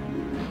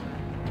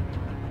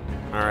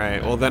 All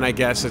right. Well, then I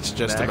guess it's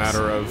just a Next.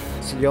 matter of.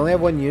 So you only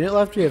have one unit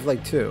left, or you have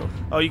like two?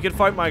 Oh, you can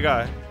fight my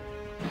guy.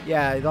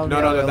 Yeah, you don't No,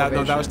 have no, that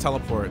elevation. was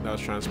teleport. That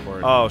was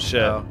transport. Oh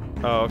shit. Oh.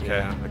 Oh, okay.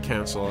 Yeah, I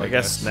cancel. I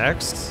guess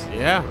next.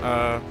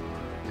 Yeah.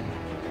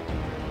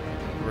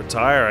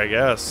 Retire, I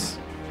guess.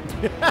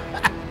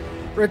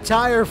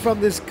 Retire from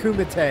this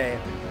Kumite.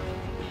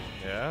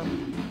 Yeah.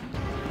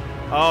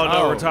 Oh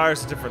no, Oh.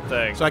 retire's a different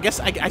thing. So I guess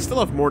I still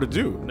have more to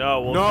do.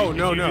 No, well, No, if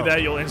no, you no. do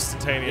that, you'll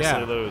instantaneously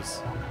Yeah.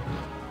 lose.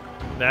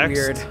 Next.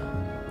 Weird.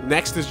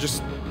 Next is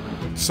just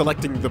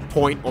selecting the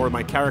point or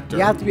my character.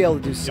 You have to be able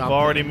to do something. You've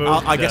already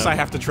moved. I guess them. I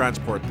have to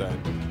transport then.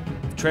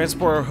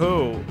 Transport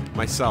who?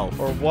 Myself.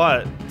 Or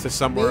what? To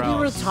somewhere Maybe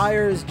else.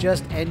 retire is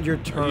just end your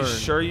turn. Are you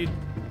sure you?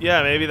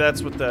 Yeah, maybe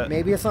that's what that.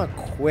 Maybe it's not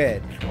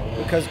quit,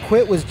 because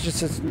quit was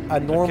just a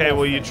normal. Okay,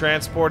 well you thing.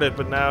 transported,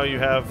 but now you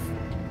have.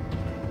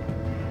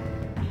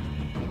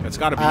 That's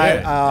got to be Oh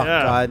it.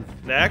 God.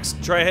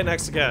 Next, try hit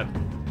next again.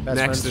 Best Next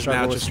friends is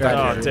struggle now with just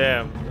strategy. Oh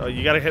damn! Oh,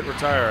 you gotta hit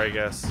retire, I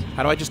guess.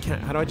 How do I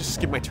just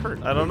skip my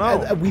turn? I don't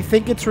know. We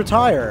think it's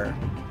retire.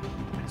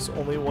 It's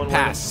only one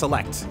Pass. way.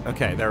 Select.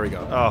 Okay, there we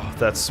go. Oh,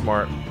 that's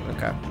smart.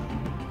 Okay.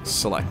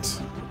 Select.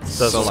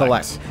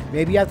 Select.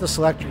 Maybe you have to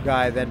select your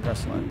guy, then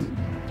press select.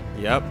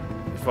 Yep.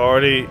 You've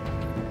already.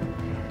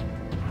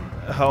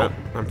 Help.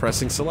 I'm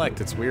pressing select.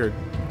 It's weird.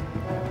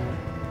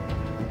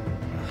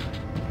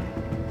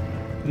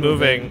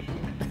 Moving.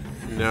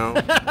 No.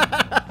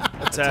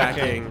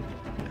 Attacking.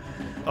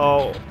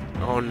 Oh.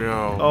 Oh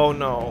no. Oh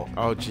no.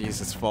 Oh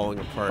jeez, it's falling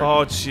apart.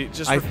 Oh gee.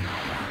 Just.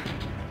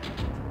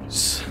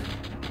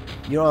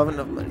 You don't have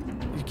enough money.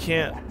 You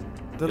can't.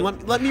 Then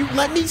let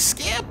me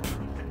skip.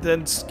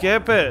 Then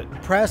skip it.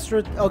 Press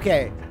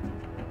okay.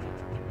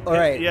 All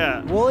right.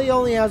 Yeah. Wooly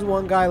only has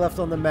one guy left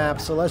on the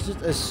map, so let's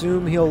just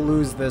assume he'll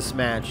lose this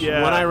match.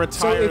 Yeah. When I So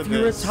retire if you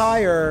this-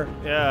 retire,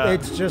 Yeah.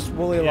 it's just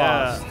Wooly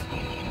Yeah. lost.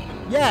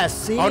 Yes.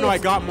 See. Oh no, I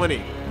it's- got money.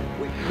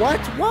 What?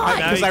 Why?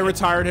 Now Because you I can-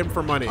 retired him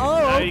for money. Oh,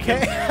 Now you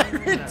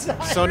okay.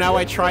 So now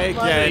I try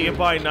Yeah, again. you can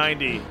buy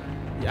 90.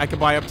 I can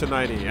buy up to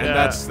 90, and Yeah.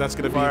 that's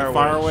gonna be Fire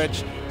Fire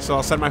Witch. Witch. So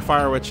I'll send my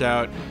Fire Witch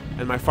out,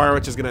 and my Fire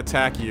Witch is gonna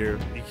attack you.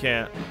 You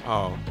can't.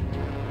 Oh,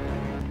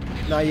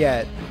 Not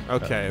yet.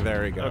 okay,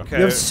 there we go. Okay.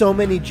 You have so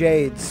many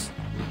jades.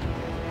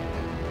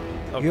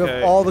 Okay. You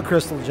have all the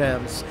crystal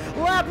gems.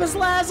 Lapis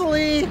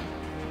lazuli.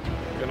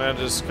 You're gonna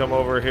just come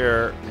over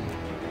here,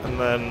 and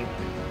then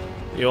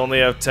you only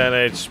have 10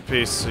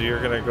 HP, so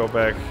you're gonna go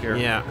back here.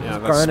 Yeah, that's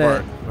Garnet.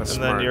 smart. That's And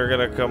smart. then you're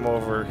gonna come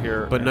over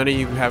here. But none of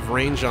you have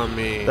range on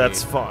me.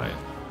 That's fine.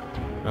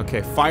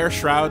 Okay. Fire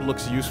Shroud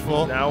looks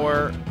useful, Now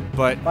we're.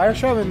 but Fire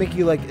Shroud would make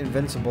you like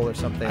invincible or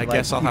something. I like,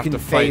 guess I'll you have can to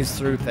fight. phase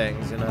through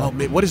things. You know.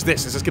 oh, what is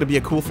this? Is this gonna be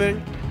a cool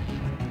thing?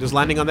 Does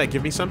landing on that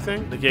give me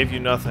something? They gave you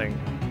nothing.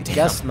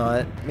 Guess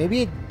not.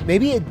 Maybe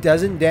it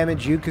doesn't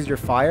damage you because you're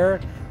fire,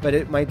 but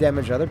it might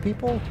damage other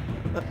people.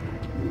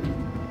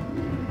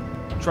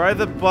 Try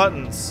the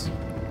buttons.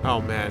 Oh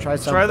man. Try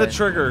something. Try the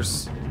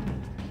triggers.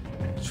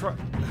 Try.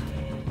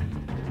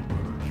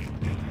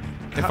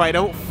 If I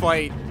don't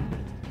fight,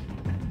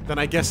 then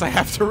I guess I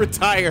have to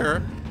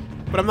retire.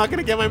 But I'm not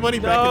gonna get my money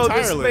back No,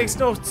 entirely. this makes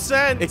no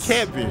sense. It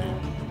can't be.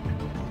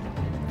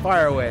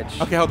 Fire Witch.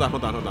 Okay, hold on.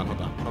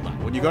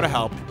 When you go to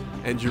help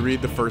and you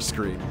read the first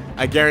screen,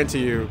 I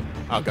guarantee you.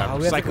 Oh god, Oh, we're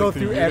we have to cycling go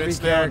through every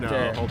units now? character.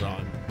 No, hold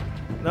on.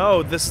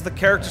 No, this is the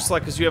character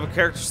select because you have a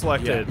character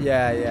selected.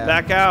 Yeah.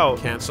 Back out.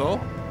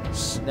 Cancel.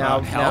 Now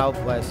help.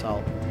 press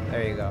help.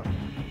 There you go.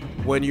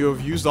 When you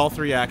have used all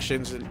 3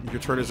 actions and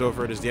your turn is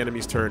over, it is the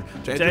enemy's turn.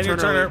 To end Then your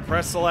early- turn,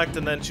 press select,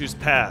 and then choose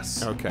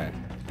pass. Okay.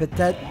 But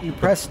that you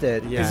pressed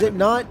it. Yeah. Is it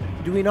not?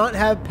 Do we not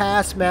have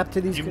pass mapped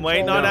to these? You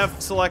might not controllers?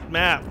 have select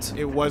mapped.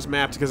 It was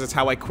mapped because it's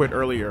how I quit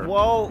earlier.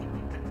 Well,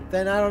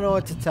 Then I don't know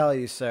what to tell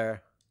you,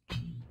 sir.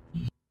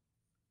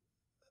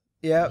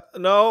 Yep.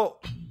 no.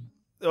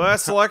 Well,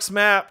 select's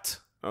mapped.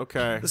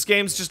 Okay. This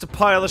game's just a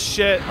pile of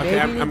shit. Okay, Maybe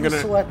I'm you need gonna- to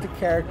select a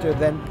character,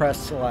 then press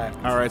select.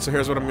 All right. So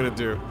here's what I'm gonna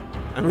do.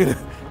 I'm gonna.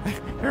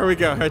 Here we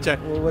go. Here, check.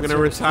 Well, I'm what's gonna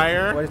your-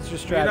 retire. What's your You're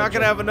strategy? not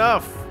gonna have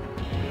enough.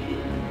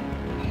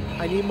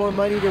 I need more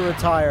money to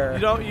retire. You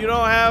don't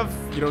have.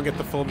 You don't get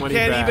the full money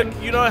Can't back.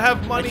 even. You don't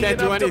have money can't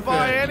do enough to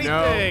buy anything.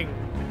 No. anything.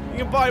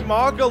 You can buy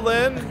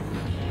Mogolin.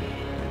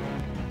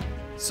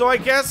 So I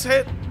guess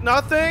hit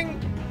nothing.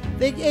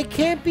 It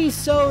can't be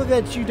so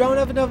that you don't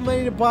have enough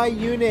money to buy a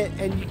unit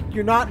and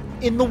you're not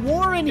in the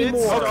war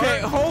anymore. Okay,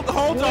 hold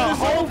War on. is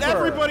Hold over.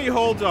 everybody.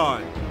 Hold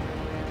on.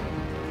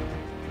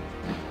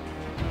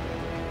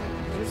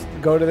 Just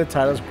go to the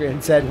title screen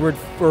and said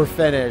we're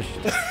finished.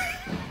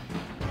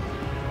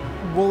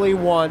 Wooly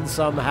won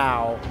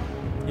somehow.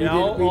 We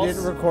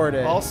didn't record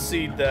it. I'll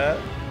cede that.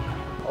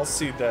 I'll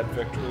cede that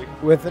victory.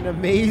 With an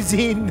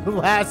amazing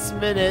last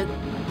minute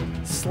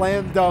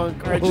slam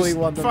dunk, All right, Wooly just-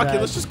 won the fuck match. it.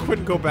 Let's just quit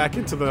and go back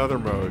into the other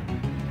mode.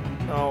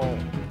 No.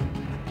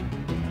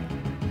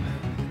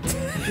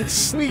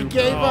 We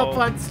gave up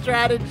No. on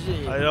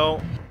strategy. I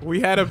don't. We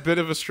had a bit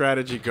of a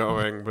strategy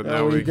going, but No,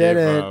 now we we gave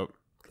didn't. up.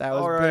 That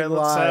was All right, big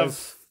let's lies.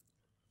 have.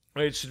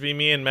 Wait, it should be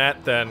me and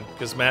Matt then,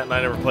 because Matt and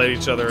I never played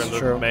each other in It's the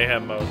true.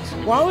 mayhem modes.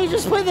 Why don't we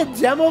just play the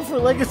demo for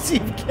Legacy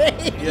of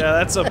Kain? Yeah,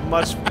 that's a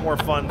much more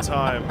fun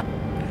time.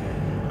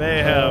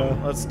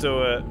 Mayhem, let's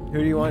do it. Who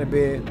do you want to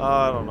be?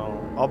 I don't know.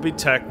 I'll be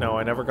Techno.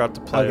 I never got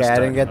to play Okay, as I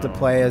didn't get to Techno.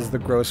 play as the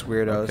gross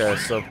weirdos. Okay,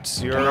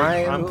 so you're.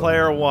 I- I'm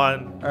player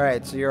 1. All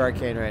right, so you're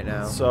Arcane right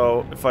now.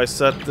 So if I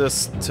set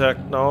this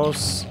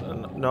Technos,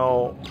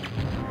 no.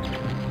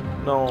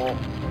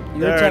 You're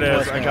There it Techno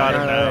is. I Arcane. got it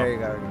No, now. There you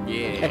go.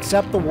 Yeah.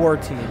 Except the war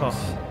teams.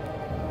 Oh.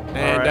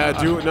 And All right,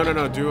 do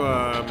no.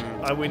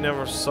 Do We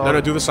never saw. no.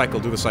 Do the cycle.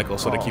 Do the cycle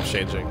so that it keeps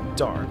changing.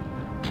 Darn.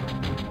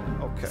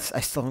 I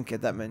still don't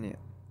get that menu.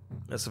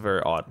 That's a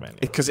very odd menu.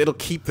 Because it'll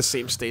keep the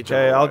same stage.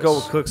 Okay, I'll go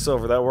with otherwise.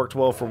 Quicksilver. That worked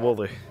well for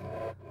Wooly.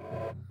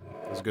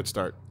 That's a good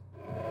start.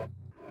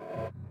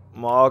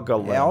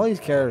 Mogalin. Yeah, all these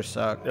characters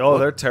suck. Oh,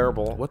 they're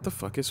terrible. What the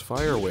fuck is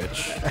Fire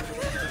Witch?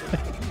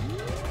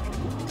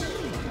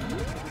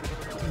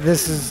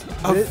 This is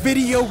A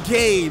video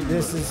game!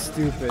 This is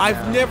stupid.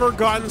 I've now. never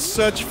gotten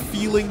such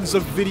feelings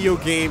of video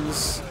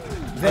games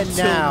Then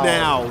until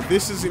now.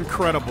 This is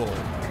incredible.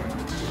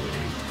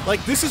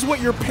 Like, this is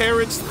what your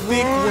parents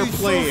think we're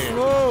playing. So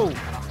slow.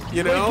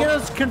 You They know? get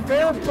us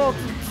conveyor belt.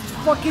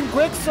 Fucking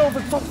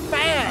Quicksilver so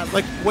fast.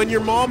 Like, when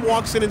your mom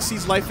walks in and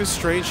sees Life is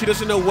Strange, she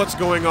doesn't know what's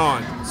going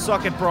on.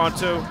 Suck it,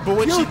 Bronto. But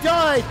when You she...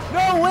 died.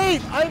 No,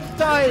 wait. I've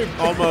died.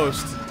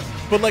 Almost.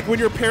 But, like, when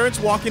your parents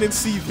walk in and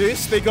see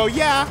this, they go,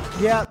 yeah,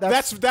 Yeah,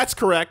 that's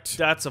correct.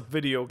 That's a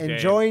video game.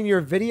 enjoying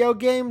your video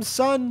game,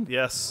 son.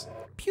 Yes.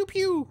 Pew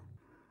pew.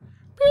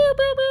 Pew,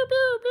 pew, pew,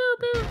 pew, pew,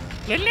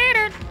 pew.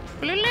 Little,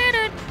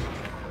 little.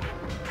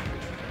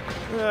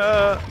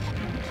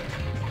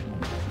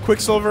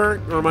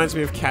 Quicksilver reminds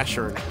me of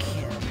Casher.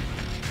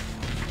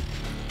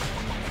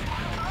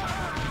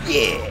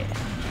 Yeah.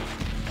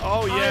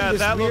 Oh yeah,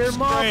 that looks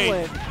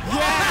great.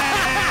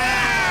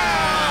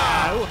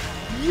 Yeah!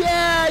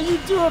 Yeah, you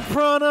do it,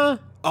 Prana.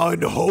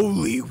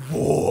 Unholy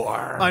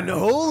war.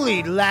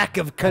 Unholy lack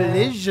of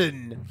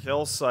collision.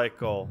 Kill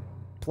cycle.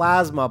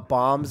 Plasma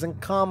bombs and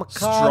kamikaze.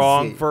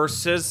 Strong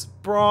versus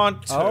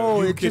Bronto.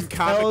 Oh, You it can just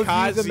tells you the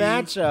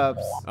kamikaze.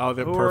 matchups. Oh,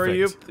 they're Who perfect. are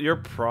you? You're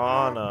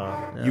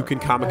Prana. You can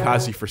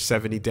kamikaze for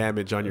 70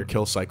 damage on your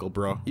kill cycle,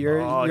 bro.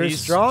 You're Oh, you're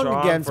he's strong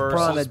against versus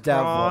Prana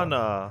Devil.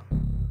 Prana.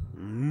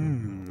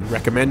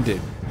 Recommended.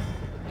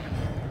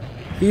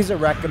 He's a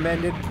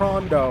recommended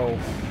Prondo.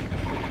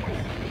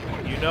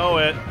 You know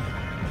it.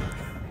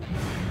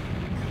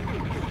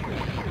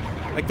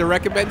 Like the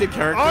recommended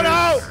characters. Oh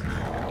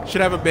no!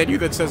 Should have a menu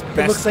that says It looks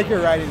best like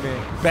you're writing me.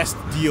 best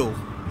deal.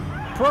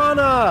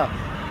 Prana!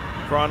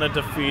 Prana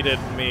defeated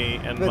me,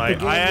 and But my the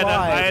game I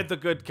lied. had the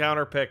good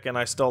counter pick, and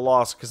I still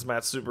lost because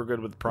Matt's super good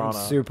with Prana.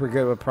 I'm super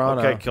good with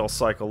Prana. Okay, kill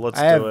cycle. Let's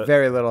I do have it.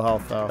 very little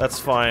health though. That's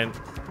fine.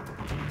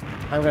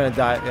 I'm gonna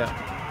die.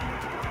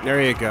 Yeah.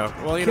 There you go.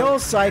 Well, you Kill know,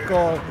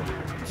 cycle.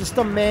 Just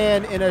a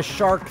man in a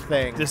shark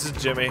thing. This is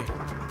Jimmy.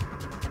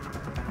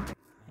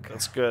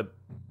 That's good.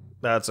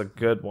 That's a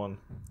good one.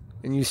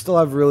 And you still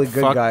have really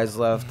good Fuck. guys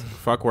left.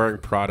 fuck wearing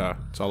Prada.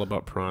 It's all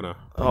about Prana.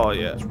 Oh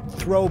yeah.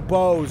 Throw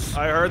bows.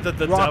 I heard that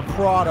the Rock devil.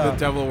 Prada. The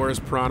devil wears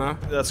Prana.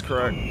 That's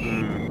correct.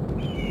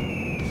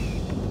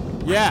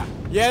 Yeah.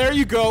 Yeah, there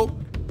you go.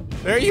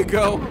 There you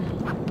go.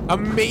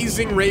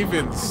 Amazing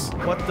Ravens.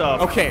 What the?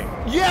 Okay,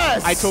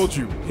 Yes! I told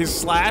you. His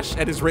slash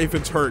and his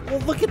Ravens hurt. Well,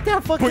 look at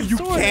that fucking But you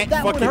sword. can't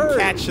that would fucking hurt.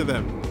 catch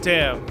them.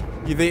 Damn.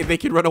 They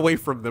can run away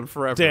from them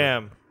forever.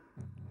 Damn.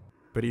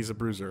 But he's a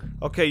bruiser.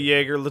 Okay,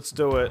 Jaeger, let's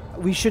do it.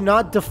 We should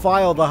not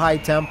defile the High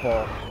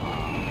Temple.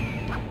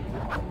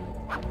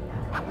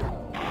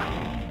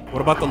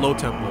 What about the low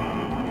temple?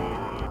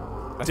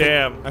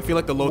 Damn. I feel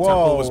like the low Whoa.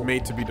 temple was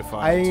made to be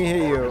defiled. I didn't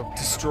hit you.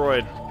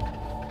 Destroyed.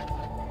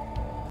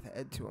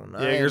 Ed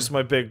 209. Jaeger's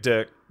my big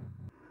dick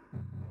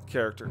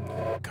character.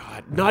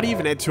 God, not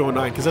even Ed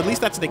 209, because at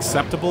least that's an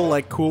acceptable,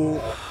 like,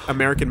 cool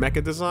American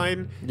mecha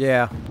design.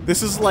 Yeah.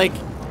 This is like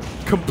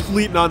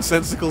complete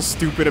nonsensical,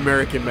 stupid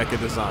American mecha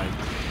design.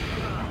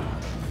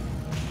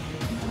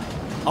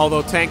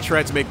 Although tank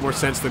treads make more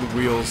sense than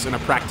wheels in a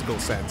practical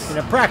sense. In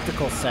a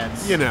practical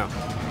sense. You know.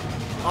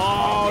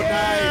 Oh,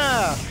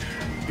 Yeah. nice.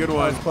 Good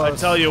one. I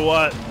tell you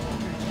what,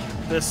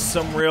 this is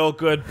some real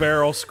good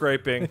barrel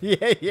scraping.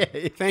 Yeah.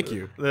 Thank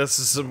you. This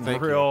is some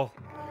Thank real.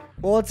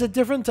 Well, it's a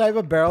different type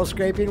of barrel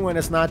scraping when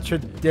it's not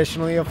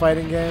traditionally a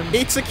fighting game.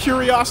 It's a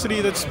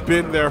curiosity that's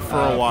been there for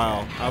a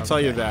while. I'll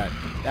tell you that.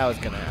 That was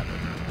gonna happen.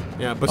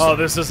 Yeah, but Oh,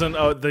 this isn't.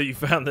 Oh, that you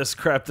found this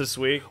crap this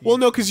week. well,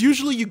 no, because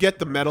usually you get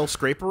the metal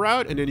scraper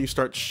out, and then you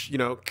start,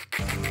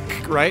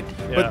 right?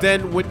 Yeah. But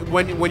then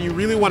when you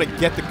really want to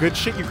get the good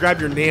shit, you grab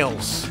your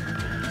nails.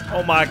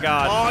 Oh my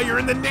god. Oh, you're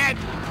in the net.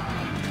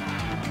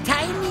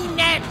 Tiny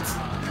net.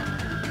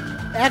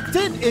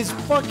 Acton is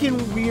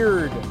fucking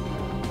weird.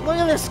 Look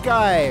at this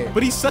guy.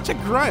 But he's such a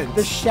grunt.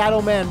 The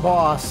Shadow Man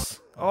boss.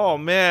 Oh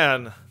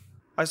man,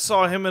 I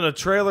saw him in a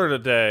trailer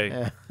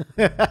today.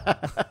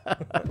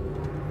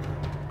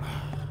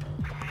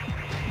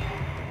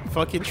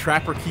 Fucking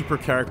Trapper Keeper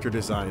character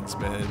designs,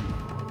 man.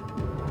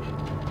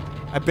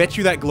 I bet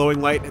you that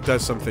glowing light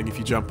does something if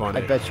you jump on I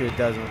it. bet you it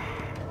doesn't.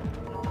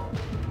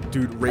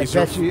 Dude,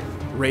 bet you-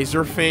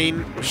 Razor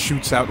Fane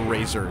shoots out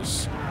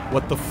razors.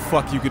 What the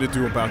fuck you gonna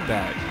do about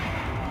that?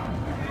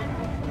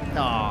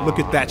 Aw. Look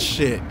at that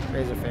shit.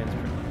 Razor fans.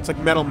 It's like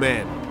Metal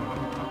Man.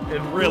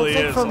 It really It's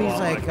like is. from a these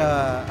lot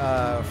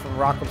like from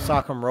Rock'em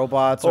Sock'em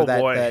Robots Oh, or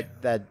boy.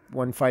 that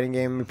one fighting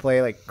game we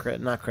play like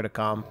not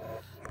Criticom,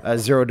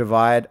 Zero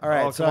Divide. All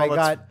right, Oh, so come on,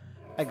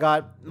 I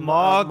got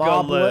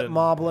Moglin.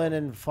 Moblin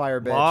and Fire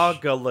Bitch.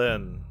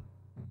 Mogalin.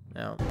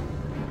 No.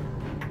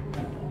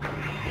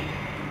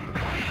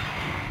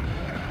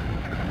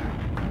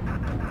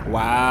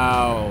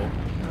 Wow.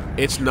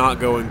 It's not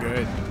going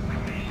good.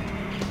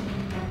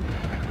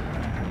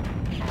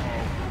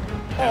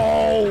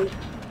 Oh,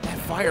 that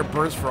fire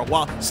burns for a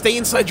while. Stay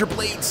inside your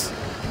blades.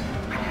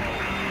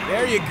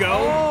 There you go.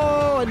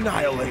 Oh,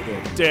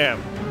 annihilated.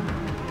 Damn.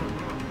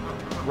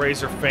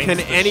 Razorfane. Can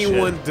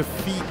anyone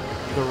defeat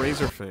the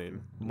Razorfane?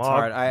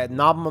 Alright, I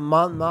not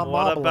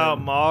What about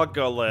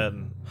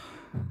Moglin?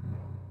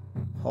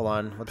 Hold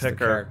on, what's the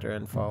Picker. character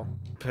info?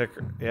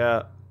 Picker.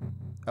 Yeah.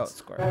 Oh, it's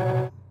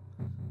square.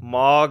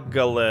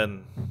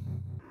 Moglin.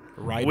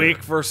 Rider.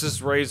 Weak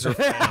versus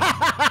Razorfane.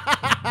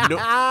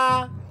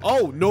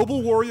 Oh,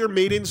 noble warrior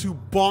maidens who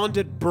bond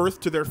at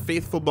birth to their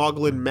faithful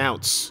Moglin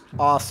mounts.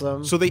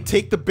 Awesome. So they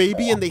take the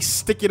baby and they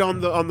stick it on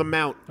the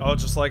mount. Oh,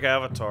 just like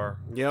Avatar.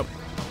 Yep.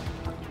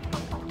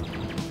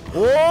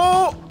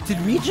 Whoa!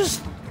 Did we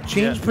just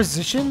change Yeah.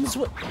 positions?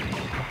 What?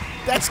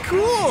 That's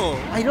cool.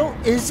 I don't.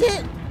 Is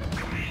it?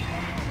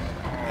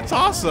 That's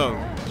awesome.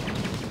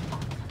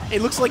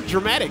 It looks like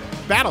dramatic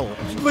battle.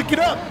 Look it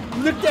up.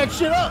 Look that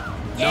shit up.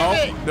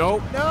 Nope.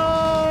 Nope.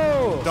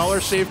 No. Dollar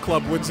Shave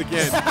Club wins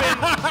again.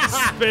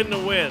 Spin to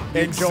win.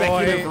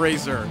 Executive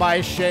Razor.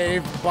 My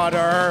shaved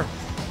butter.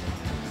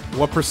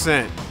 What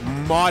percent?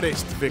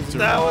 Modest victory.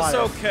 That was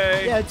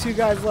okay. Yeah, 2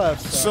 guys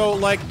left. So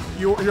like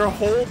your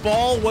whole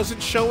ball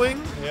wasn't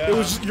showing. Yeah. It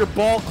was your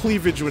ball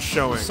cleavage was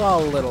showing. Saw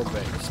a little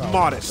bit.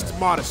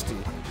 Modesty.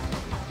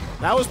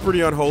 That was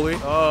pretty unholy.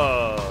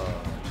 Oh.